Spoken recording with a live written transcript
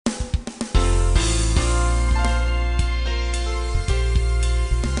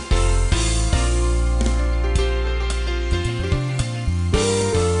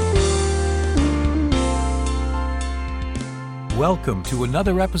Welcome to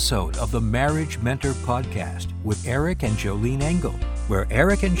another episode of the Marriage Mentor Podcast with Eric and Jolene Engel, where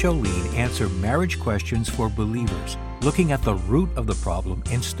Eric and Jolene answer marriage questions for believers, looking at the root of the problem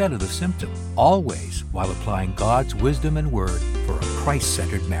instead of the symptom, always while applying God's wisdom and word for a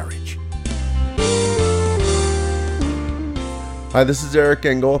Christ-centered marriage. Hi, this is Eric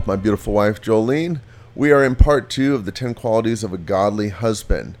Engel with my beautiful wife, Jolene. We are in part 2 of the 10 qualities of a godly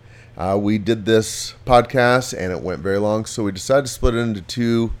husband. We did this podcast and it went very long, so we decided to split it into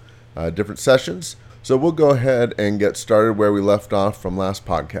 2 different sessions. So we'll go ahead and get started where we left off from last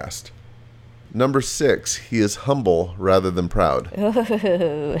podcast. Number 6, he is humble rather than proud.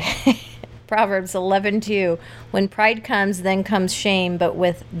 Ooh. Proverbs 11:2. When pride comes, then comes shame, but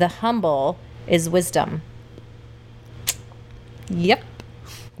with the humble is wisdom. Yep.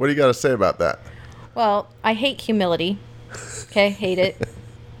 What do you got to say about that? Well, I hate humility. Okay, hate it.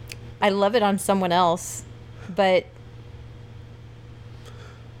 I love it on someone else, but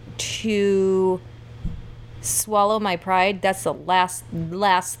to swallow my pride, that's the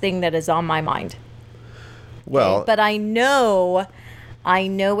last thing that is on my mind. Well, okay? But I know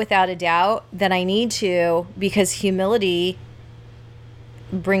without a doubt that I need to, because humility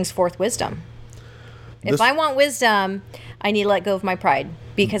brings forth wisdom. If I want wisdom, I need to let go of my pride,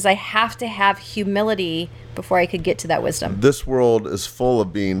 because I have to have humility before I could get to that wisdom. This world is full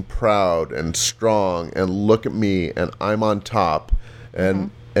of being proud and strong and look at me and I'm on top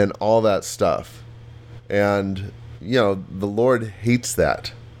and all that stuff. And, you know, the Lord hates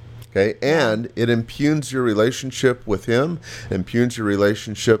that. Okay? And it impugns your relationship with Him, impugns your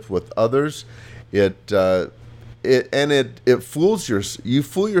relationship with others. It fools you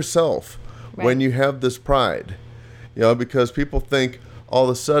fool yourself when you have this pride. You know, because people think all of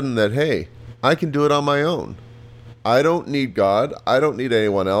a sudden that, hey, I can do it on my own. I don't need God. I don't need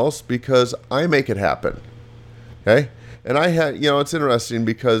anyone else because I make it happen. Okay? And I had, you know, it's interesting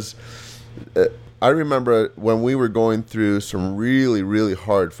because I remember when we were going through some really, really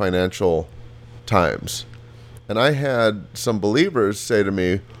hard financial times. And I had some believers say to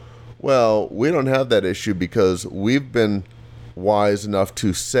me, well, we don't have that issue because we've been wise enough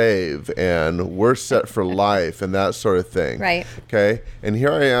to save and we're set for life and that sort of thing. Right. Okay. And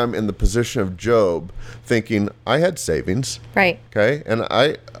here I am in the position of Job thinking I had savings. Right. Okay. And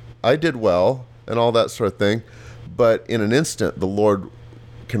I did well and all that sort of thing. But in an instant, the Lord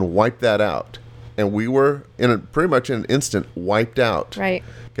can wipe that out. And we were pretty much in an instant wiped out. Right.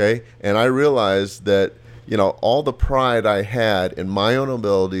 Okay. And I realized that, you know, all the pride I had in my own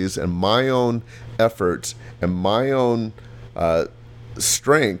abilities and my own efforts and my own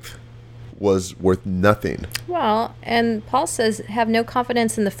strength was worth nothing. Well, and Paul says, have no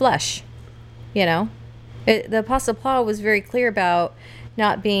confidence in the flesh. You know, the Apostle Paul was very clear about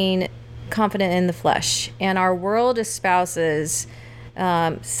not being confident in the flesh. And our world espouses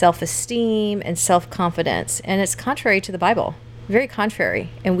self-esteem and self-confidence. And it's contrary to the Bible, very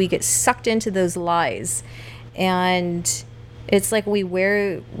contrary. And we get sucked into those lies. And it's like we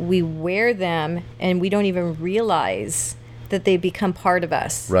wear them and we don't even realize that they become part of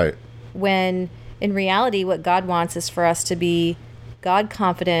us. Right. When in reality, what God wants is for us to be God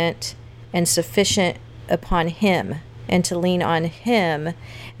confident and sufficient upon Him and to lean on Him.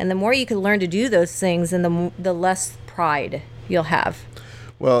 And the more you can learn to do those things, and the less pride you'll have.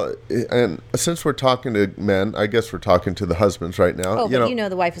 Well, and since we're talking to men, I guess we're talking to the husbands right now. Oh, but you know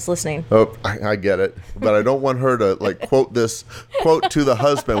the wife is listening. Oh, I get it. But I don't want her to quote to the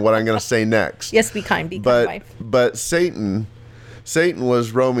husband what I'm going to say next. Yes, be kind, wife. But Satan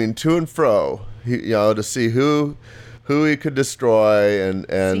was roaming to and fro, to see who he could destroy and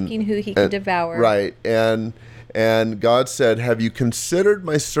seeking who he could devour. Right. And God said, "Have you considered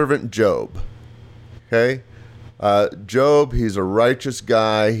my servant Job?" Okay? Job, he's a righteous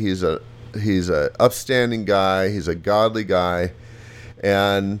guy. He's a upstanding guy. He's a godly guy.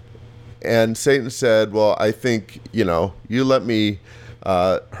 And Satan said, well, I think, you let me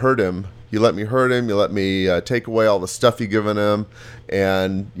hurt him. You let me hurt him. You let me take away all the stuff you've given him.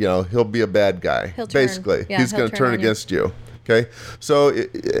 And, he'll be a bad guy. Basically, he's going to turn against you. Okay. So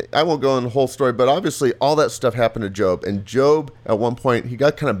I won't go into the whole story, but obviously all that stuff happened to Job. And Job, at one point, he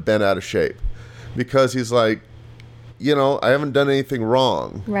got kind of bent out of shape because he's like, I haven't done anything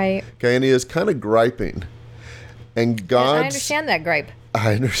wrong. Right. Okay, and he is kind of griping. And God... I understand that gripe.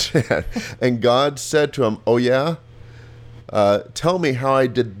 I understand. And God said to him, oh yeah? Tell me how I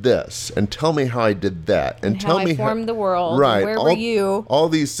did this, and tell me how I did that. And tell how me I formed the world. Right. Where were you? All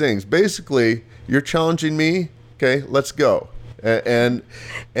these things. Basically, you're challenging me. Okay, let's go. And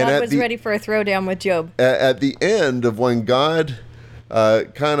God was ready for a throwdown with Job. At the end of when God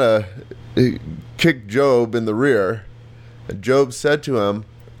kind of kicked Job in the rear, Job said to him,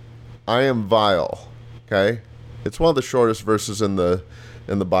 I am vile. Okay? It's one of the shortest verses in the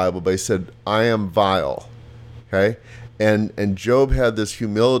Bible, but he said, I am vile. Okay? And Job had this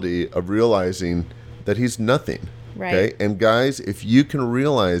humility of realizing that he's nothing. Right. Okay? And guys, if you can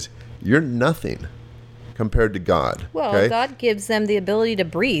realize you're nothing compared to God. Well, okay? God gives them the ability to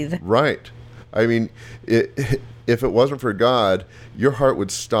breathe. Right. I mean, if it wasn't for God, your heart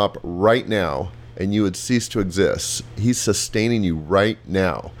would stop right now and you would cease to exist. He's sustaining you right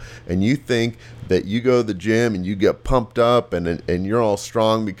now. And you think that you go to the gym and you get pumped up and you're all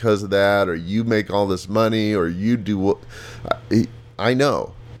strong because of that, or you make all this money, or you do what I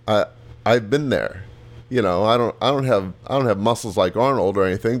know. I've been there. You know, I don't have muscles like Arnold or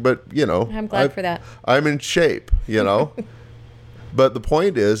anything, but you know, I'm glad for that. I'm in shape, you know. But the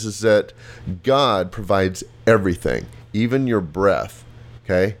point is that God provides everything, even your breath,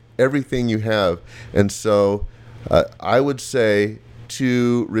 okay? Everything you have. And so I would say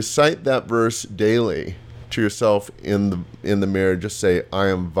to recite that verse daily to yourself in the mirror, just say, I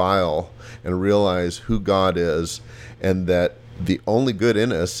am vile, and realize who God is and that the only good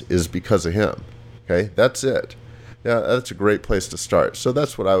in us is because of him. Okay? That's it. Yeah, that's a great place to start. So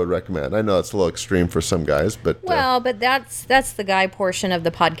that's what I would recommend. I know it's a little extreme for some guys, but but that's the guy portion of the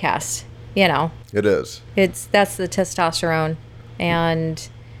podcast. You know, it is. That's the testosterone, and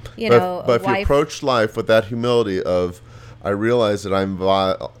But if you approach life with that humility of, I realize that I'm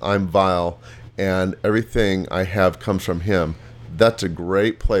vile, and everything I have comes from him. That's a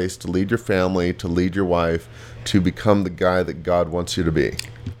great place to lead your family, to lead your wife, to become the guy that God wants you to be.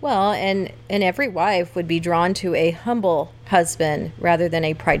 Well, and every wife would be drawn to a humble husband rather than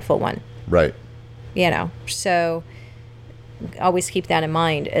a prideful one. Right. You know, so always keep that in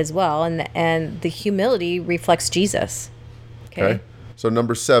mind as well. And the humility reflects Jesus. Okay. So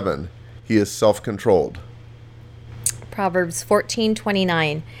number 7, he is self-controlled. Proverbs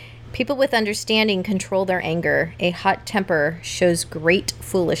 14:29. People with understanding control their anger. A hot temper shows great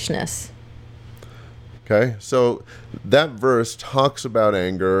foolishness. Okay, so that verse talks about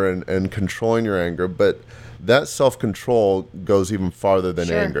anger and controlling your anger, but that self-control goes even farther than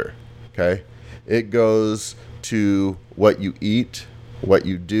anger. Okay, it goes to what you eat, what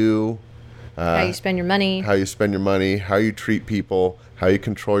you do, how you spend your money, how you treat people, how you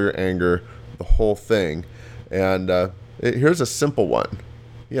control your anger, the whole thing. And here's a simple one.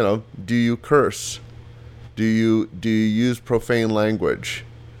 You know, do you curse? Do you use profane language?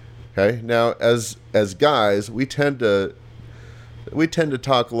 Okay. Now, as guys, we tend to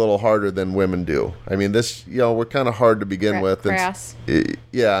talk a little harder than women do. I mean, we're kind of hard to begin with. Crass.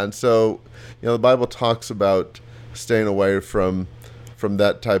 Yeah, and so the Bible talks about staying away from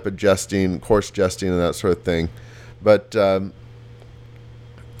that type of jesting, coarse jesting, and that sort of thing. But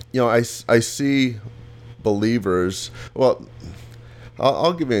I see believers. Well,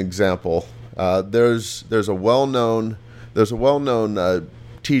 I'll give you an example. There's a well-known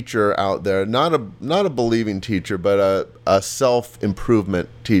teacher out there, not a believing teacher, but a self-improvement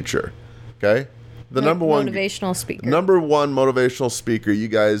teacher. Okay, number one motivational speaker. Number one motivational speaker. You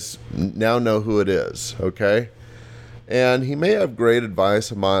guys now know who it is. Okay, and he may have great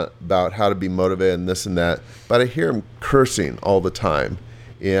advice about how to be motivated and this and that, but I hear him cursing all the time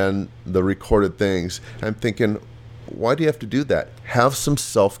in the recorded things. I'm thinking, why do you have to do that? Have some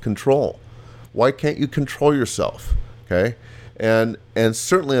self-control. Why can't you control yourself? Okay. And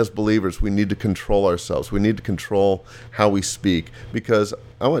certainly as believers, we need to control ourselves. We need to control how we speak, because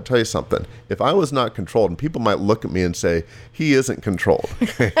I want to tell you something. If I was not controlled, and people might look at me and say, he isn't controlled.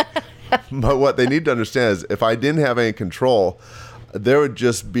 But what they need to understand is if I didn't have any control, there'd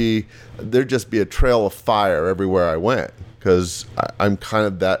just be a trail of fire everywhere I went, because I'm kind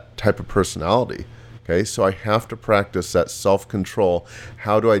of that type of personality. Okay, so I have to practice that self-control.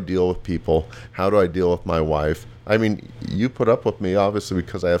 How do I deal with people? How do I deal with my wife? I mean, you put up with me, obviously,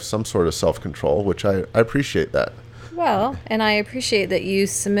 because I have some sort of self-control, which I appreciate that. Well, and I appreciate that you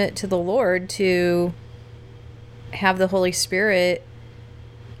submit to the Lord to have the Holy Spirit.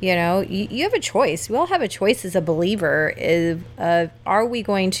 You know, you have a choice. We all have a choice as a believer. Are we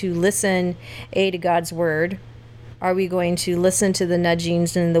going to listen, to God's word? Are we going to listen to the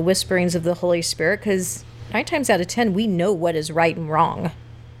nudgings and the whisperings of the Holy Spirit? Because 9 times out of 10, we know what is right and wrong.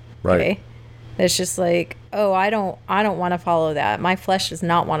 Right. Okay? It's just like, oh, I don't want to follow that. My flesh does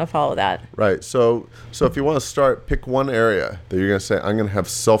not want to follow that. Right. So if you want to start, pick one area that you're going to say, I'm going to have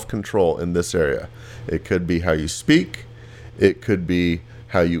self-control in this area. It could be how you speak. It could be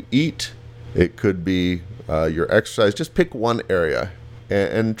how you eat. It could be your exercise. Just pick one area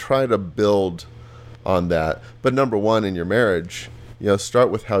and try to build on that. But number one, in your marriage,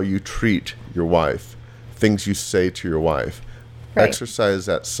 start with how you treat your wife. things you say to your wife. Right. Exercise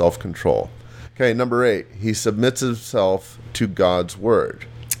that self-control. Okay, number 8, he submits himself to God's word.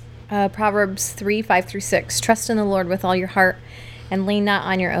 Proverbs 3:5-6. Trust in the Lord with all your heart and lean not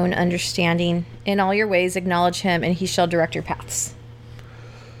on your own understanding. In all your ways acknowledge him, and he shall direct your paths.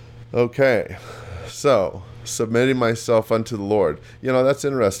 Okay, so submitting myself unto the Lord. That's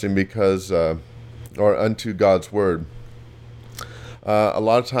interesting because, or unto God's word. A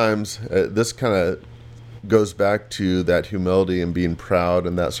lot of times, this kind of goes back to that humility and being proud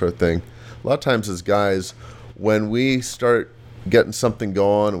and that sort of thing. A lot of times as guys, when we start getting something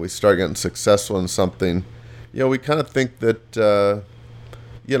going and we start getting successful in something, we kind of think that,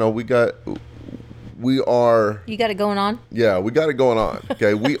 we are... You got it going on? Yeah, we got it going on.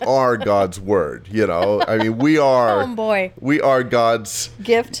 Okay, we are God's word, I mean, we are... Oh, boy. We are God's...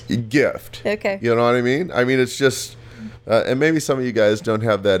 Gift? Okay. You know what I mean? I mean, it's just... and maybe some of you guys don't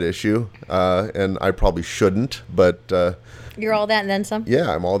have that issue, and I probably shouldn't, but... You're all that and then some?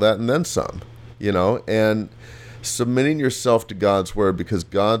 Yeah, I'm all that and then some, and submitting yourself to God's word, because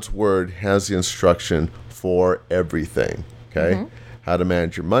God's word has the instruction for everything, okay? Mm-hmm. How to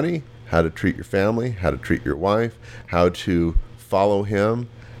manage your money, how to treat your family, how to treat your wife, how to follow him,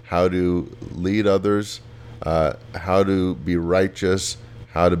 how to lead others, how to be righteous,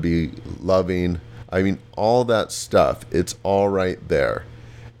 how to be loving. I mean, all that stuff, it's all right there.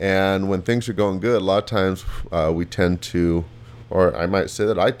 And when things are going good, a lot of times we tend to, or I might say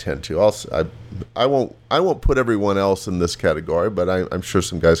that I tend to. I won't put everyone else in this category, but I'm sure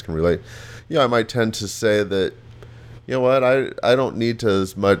some guys can relate. I might tend to say that, you know what, I don't need to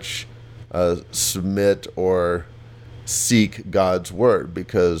as much submit or seek God's word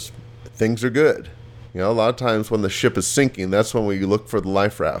because things are good. A lot of times when the ship is sinking, that's when we look for the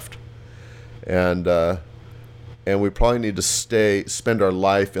life raft. And we probably need to spend our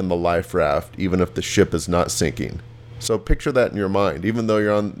life in the life raft, even if the ship is not sinking. So picture that in your mind. Even though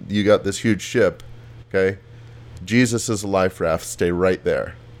you got this huge ship, okay? Jesus is a life raft. Stay right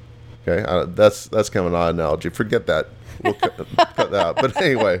there. Okay, that's kind of an odd analogy. Forget that. We'll cut that out. But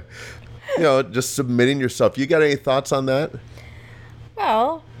anyway, just submitting yourself. You got any thoughts on that?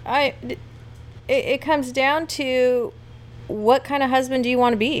 Well, it comes down to what kind of husband do you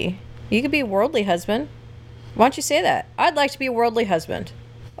want to be? You could be a worldly husband. Why don't you say that? I'd like to be a worldly husband.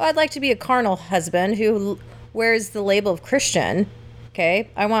 Well, I'd like to be a carnal husband who wears the label of Christian. Okay?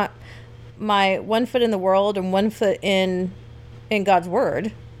 I want my 1 foot in the world and 1 foot in God's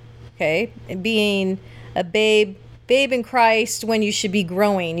word. Okay? And being a babe in Christ when you should be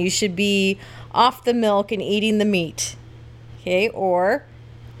growing. You should be off the milk and eating the meat. Okay? Or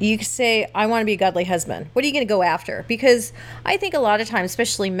you could say, I want to be a godly husband. What are you going to go after? Because I think a lot of times,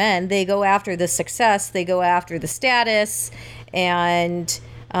 especially men, they go after the success, they go after the status, and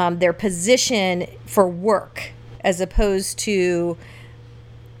their position for work, as opposed to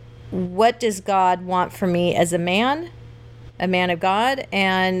what does God want from me as a man of God,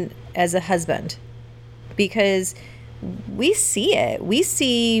 and as a husband. Because we see it. We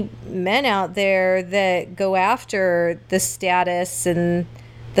see men out there that go after the status and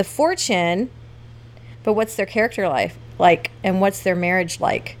the fortune, but what's their character life like, and what's their marriage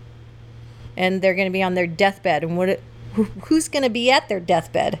like? And they're going to be on their deathbed, and who's going to be at their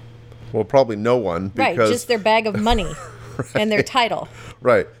deathbed? Well, probably no one. Because... Right, just their bag of money right. And their title.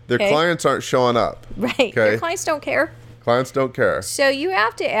 Right. Their clients aren't showing up. Right. Okay? Their clients don't care. Clients don't care. So you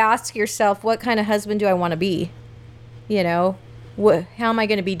have to ask yourself, what kind of husband do I want to be? How am I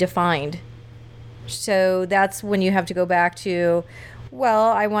going to be defined? So that's when you have to go back to, well,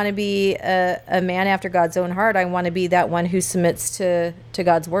 I want to be a man after God's own heart. I want to be that one who submits to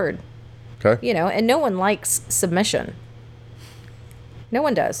God's word. Okay. And no one likes submission. No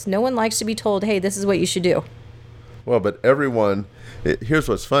one does. No one likes to be told, hey, this is what you should do. Well, but here's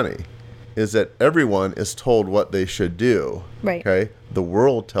what's funny, is that everyone is told what they should do. Right. Okay. The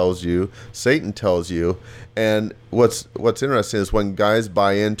world tells you, Satan tells you, and what's interesting is when guys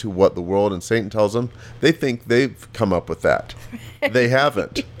buy into what the world and Satan tells them, they think they've come up with that. They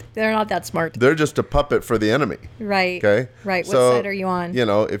haven't. They're not that smart. They're just a puppet for the enemy. Right. Okay. Right. What side are you on?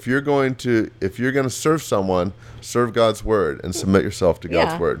 If you're going to serve someone, serve God's word and submit yourself to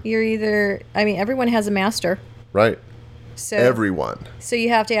God's word. You're everyone has a master. Right. So everyone. So you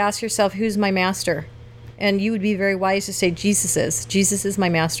have to ask yourself, who's my master? And you would be very wise to say, Jesus is. Jesus is my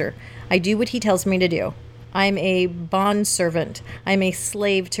master. I do what he tells me to do. I'm a bond servant. I'm a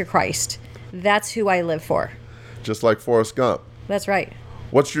slave to Christ. That's who I live for. Just like Forrest Gump. That's right.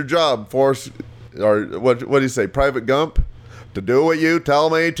 What's your job, Forrest? Or what do you say, Private Gump? To do what you tell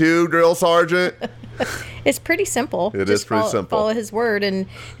me to, drill sergeant? It's pretty simple. It is pretty simple. Follow his word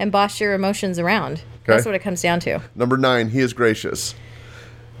and boss your emotions around. That's what it comes down to. Number 9, he is gracious.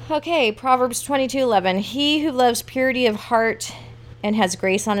 Okay, Proverbs 22:11. He who loves purity of heart and has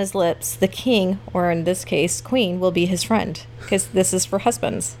grace on his lips, the king, or in this case, queen, will be his friend. Because this is for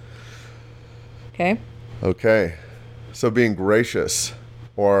husbands. Okay? Okay. So being gracious,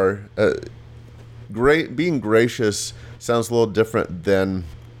 or being gracious sounds a little different than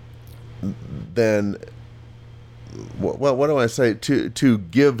well, what do I say? To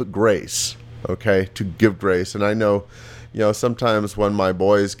give grace. Okay? To give grace. And I know, sometimes when my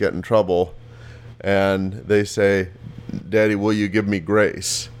boys get in trouble and they say, Daddy, will you give me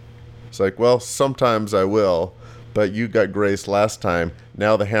grace? It's like, well, sometimes I will, but you got grace last time.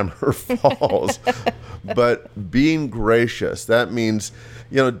 Now the hammer falls. But being gracious, that means,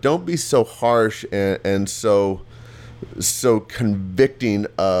 don't be so harsh and so convicting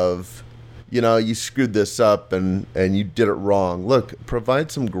of, you screwed this up and you did it wrong. Look,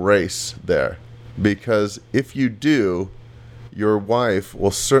 provide some grace there, because if you do, your wife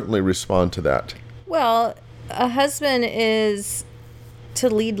will certainly respond to that. Well, a husband is to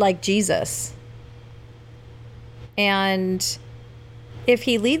lead like Jesus. And if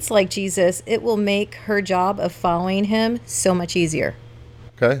he leads like Jesus, it will make her job of following him so much easier.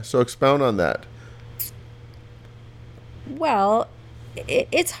 Okay, so expound on that. Well,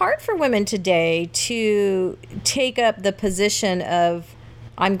 it's hard for women today to take up the position of,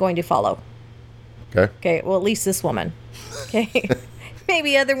 I'm going to follow. Okay, well, at least this woman. Okay.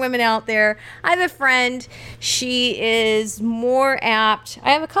 Maybe other women out there. I have a friend. She is more apt.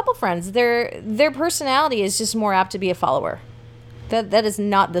 I have a couple friends. Their personality is just more apt to be a follower. That is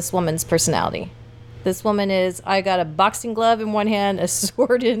not this woman's personality. This woman is, I got a boxing glove in one hand, a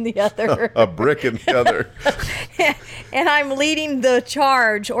sword in the other. A brick in the other. And I'm leading the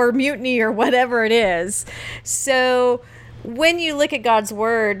charge or mutiny or whatever it is. So when you look at God's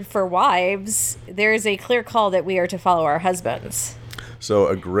word for wives, there is a clear call that we are to follow our husbands. So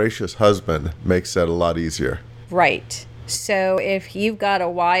a gracious husband makes that a lot easier. Right. So if you've got a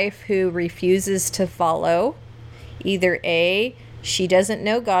wife who refuses to follow, either A, she doesn't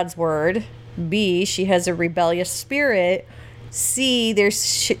know God's word, B, she has a rebellious spirit, C,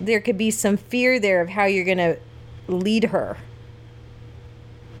 there could be some fear there of how you're going to lead her.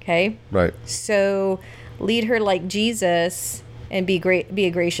 Okay? Right. So lead her like Jesus and be a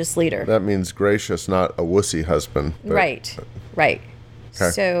gracious leader. That means gracious, not a wussy husband. Right. Okay.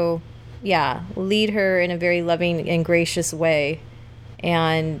 So, yeah, lead her in a very loving and gracious way,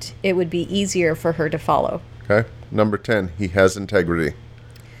 and it would be easier for her to follow. Okay. Number 10, he has integrity.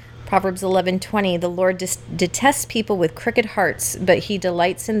 Proverbs 11:20, the Lord detests people with crooked hearts, but he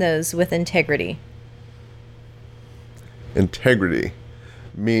delights in those with integrity. Integrity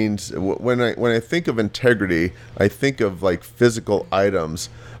means, when I think of integrity, I think of like physical items.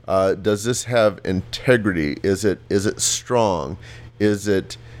 Does this have integrity? Is it strong? Is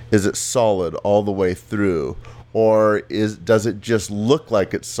it solid all the way through? Or does it just look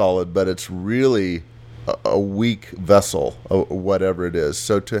like it's solid, but it's really a weak vessel, or whatever it is?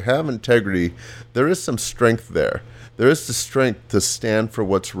 So to have integrity, there is some strength there. There is the strength to stand for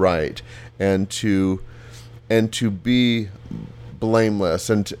what's right and to be blameless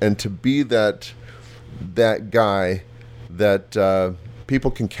and to be that guy that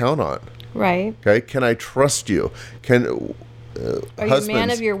people can count on. Right. Okay. Can I trust you? Are you a man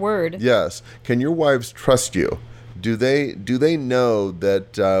of your word? Yes. Can your wives trust you? Do they know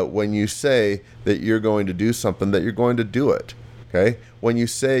that when you say that you're going to do something, that you're going to do it? Okay. When you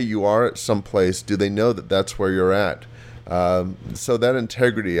say you are at some place, do they know that that's where you're at? So that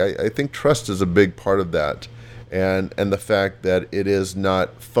integrity, I think trust is a big part of that, and the fact that it is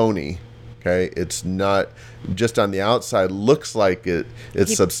not phony. Okay, it's not just on the outside looks like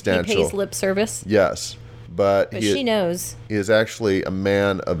it's substantial. He pays lip service. Yes, but she knows. He is actually a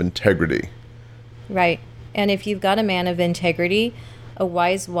man of integrity. Right. And if you've got a man of integrity, a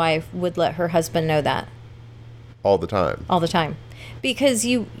wise wife would let her husband know that. All the time. All the time. Because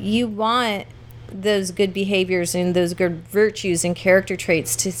you want those good behaviors and those good virtues and character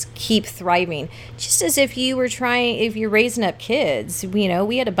traits to keep thriving. Just as if you're raising up kids,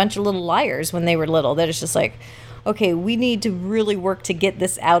 we had a bunch of little liars when they were little. That it's just like, okay, we need to really work to get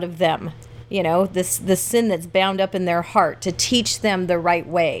this out of them. The sin that's bound up in their heart, to teach them the right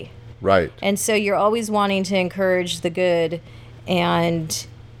way. Right. And so you're always wanting to encourage the good and,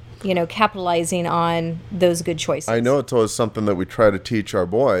 capitalizing on those good choices. I know it's always something that we try to teach our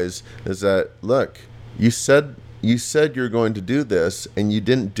boys is that, look, you said you're going to do this and you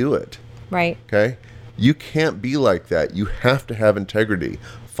didn't do it. Right. Okay? You can't be like that. You have to have integrity.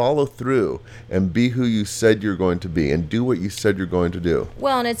 Follow through and be who you said you're going to be and do what you said you're going to do.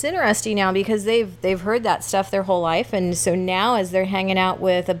 Well, and it's interesting now because they've heard that stuff their whole life, and so now as they're hanging out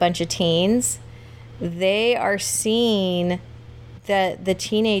with a bunch of teens, they are seeing that the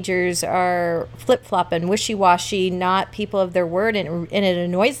teenagers are flip-flopping, wishy-washy, not people of their word, and it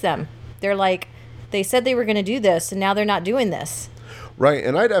annoys them. They're like, they said they were going to do this, and now they're not doing this. Right,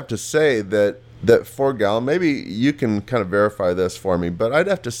 and I'd have to say that for Gal, maybe you can kind of verify this for me, but I'd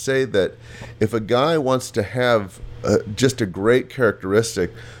have to say that if a guy wants to have just a great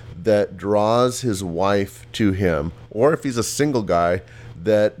characteristic that draws his wife to him, or if he's a single guy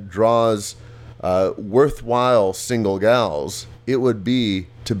that draws worthwhile single gals, it would be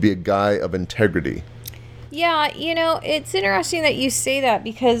to be a guy of integrity. Yeah, it's interesting that you say that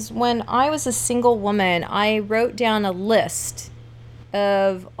because when I was a single woman, I wrote down a list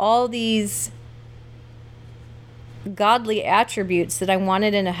of all these godly attributes that I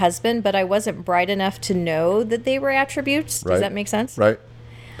wanted in a husband, but I wasn't bright enough to know that they were attributes. Does that make sense? Right.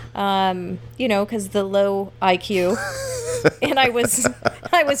 Because the low IQ, and I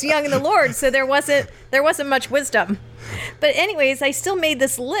was young in the Lord, so there wasn't much wisdom. But anyways, I still made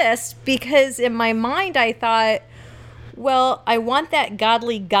this list because in my mind I thought, well, I want that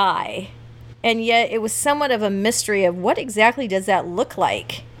godly guy, and yet it was somewhat of a mystery of what exactly does that look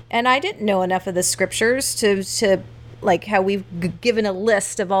like. And I didn't know enough of the scriptures to like how we've given a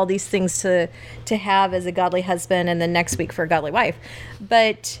list of all these things to have as a godly husband and then next week for a godly wife.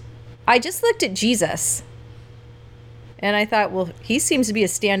 But I just looked at Jesus and I thought, well, he seems to be a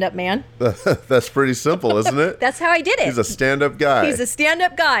stand-up man. That's pretty simple, isn't it? That's how I did it. He's a stand-up guy. He's a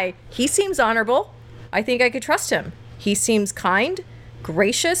stand-up guy. He seems honorable. I think I could trust him. He seems kind,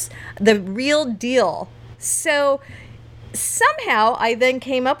 gracious, the real deal. So somehow I then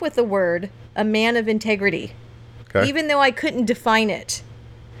came up with the word, a man of integrity, even though I couldn't define it.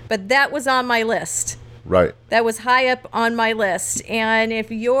 But that was on my list. Right. That was high up on my list. And if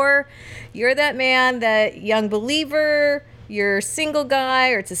you're that man, that young believer, you're a single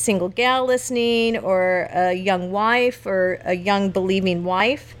guy, or it's a single gal listening, or a young wife, or a young believing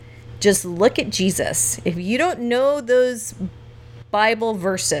wife, just look at Jesus. If you don't know those Bible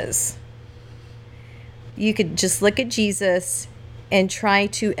verses, you could just look at Jesus and try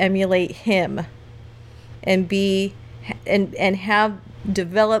to emulate him and be and have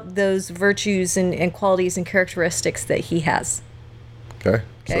develop those virtues and qualities and characteristics that he has. Okay.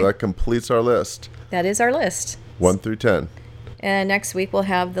 So that completes our list. That is our list. 1 through 10. And next week we'll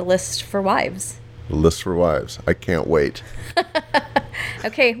have the list for wives. The list for wives. I can't wait.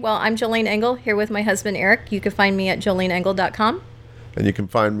 Okay, well, I'm Jolene Engel here with my husband Eric. You can find me at joleneengel.com. And you can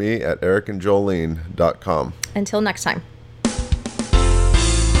find me at ericandjolene.com. Until next time.